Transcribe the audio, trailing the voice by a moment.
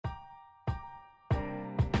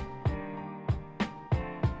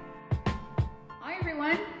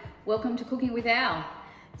Welcome to Cooking with Al.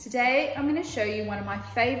 Today I'm going to show you one of my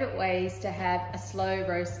favourite ways to have a slow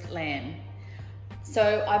roast lamb.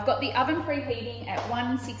 So I've got the oven preheating at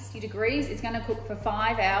 160 degrees. It's going to cook for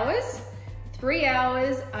 5 hours, 3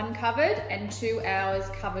 hours uncovered and 2 hours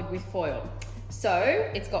covered with foil. So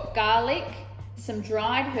it's got garlic, some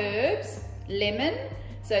dried herbs, lemon.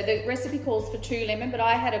 So the recipe calls for 2 lemon, but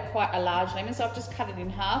I had quite a large lemon, so I've just cut it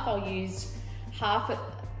in half. I'll use half at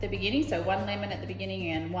the beginning, so 1 lemon at the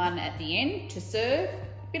beginning and 1 at the end to serve,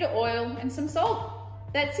 a bit of oil and some salt.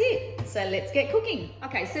 That's it. So let's get cooking.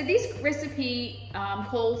 Okay, so this recipe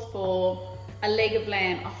calls for a leg of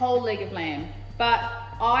lamb, a whole leg of lamb, but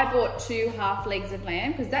I bought 2 half legs of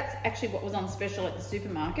lamb because that's actually what was on special at the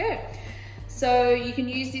supermarket. So you can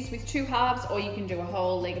use this with 2 halves or you can do a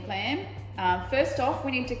whole leg of lamb. First off, we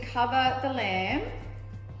need to cover the lamb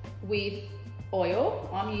with oil.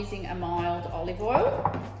 I'm using a mild olive oil.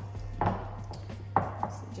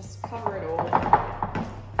 So just cover it all.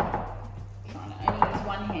 Trying to only use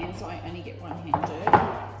one hand, so I only get one hand dirty.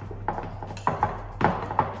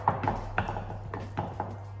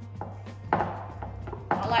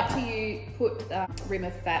 I like to put the rim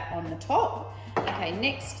of fat on the top. Okay,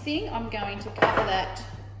 next thing, I'm going to cover that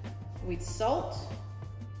with salt.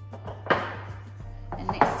 And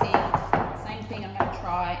next thing, same thing, I'm going to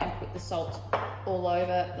try and put the salt all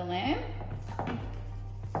over the lamb.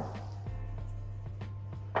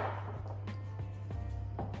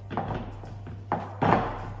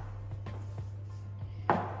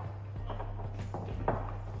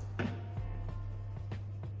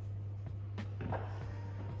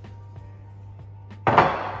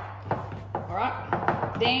 All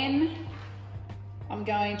right, then I'm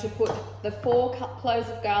going to put the 4 cloves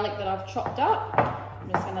of garlic that I've chopped up. I'm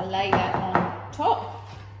just going to lay that on top.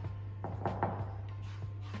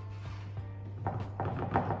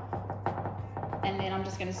 And then I'm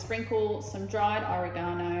just going to sprinkle some dried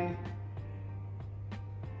oregano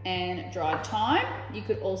and dried thyme. You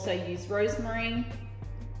could also use rosemary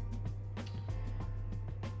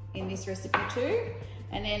in this recipe too.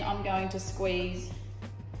 And then I'm going to squeeze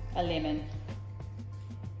a lemon.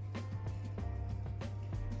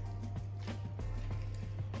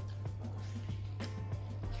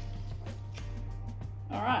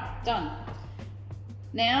 All right, done.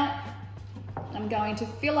 Now, I'm going to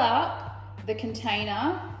fill up the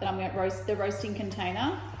container that I'm going to roast, the roasting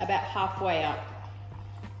container, about halfway up.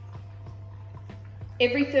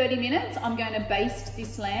 Every 30 minutes, I'm going to baste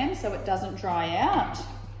this lamb so it doesn't dry out.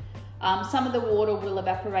 Some of the water will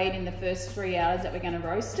evaporate in the first 3 hours that we're going to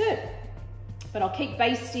roast it, but I'll keep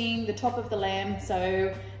basting the top of the lamb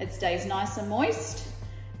so it stays nice and moist.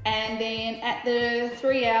 And then at the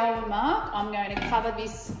 3 hour mark, I'm going to cover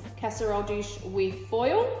this casserole dish with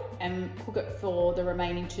foil and cook it for the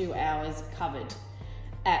remaining 2 hours covered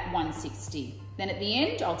at 160. Then at the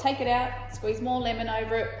end, I'll take it out, squeeze more lemon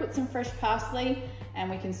over it, put some fresh parsley, and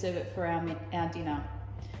we can serve it for our dinner.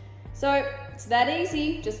 So it's that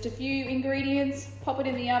easy, just a few ingredients, pop it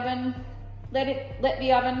in the oven, let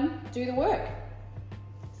the oven do the work.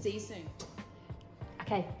 See you soon.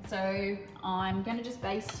 Okay, so I'm going to just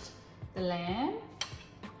baste the lamb.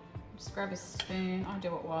 Just grab a spoon. I'll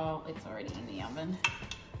do it while it's already in the oven.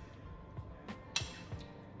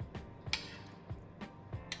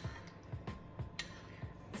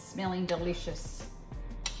 It's smelling delicious.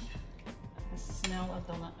 The smell of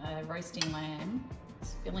the roasting lamb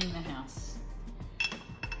is filling the house.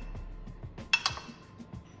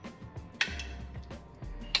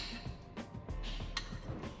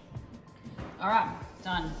 All right,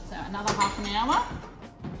 done. So another half an hour.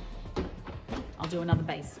 I'll do another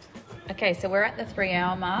baste. Okay, so we're at the 3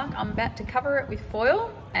 hour mark. I'm about to cover it with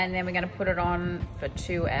foil and then we're gonna put it on for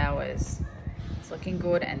 2 hours. It's looking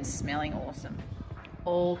good and smelling awesome.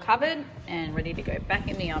 All covered and ready to go back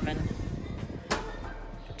in the oven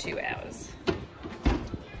for 2 hours.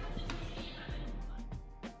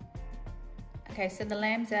 Okay, so the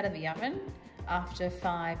lamb's out of the oven after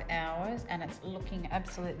 5 hours and it's looking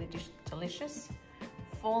absolutely delicious,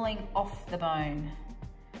 falling off the bone.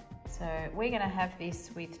 So we're gonna have this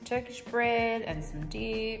with Turkish bread and some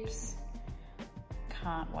dips.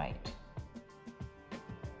 Can't wait.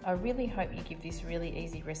 I really hope you give this really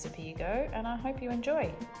easy recipe a go and I hope you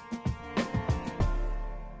enjoy.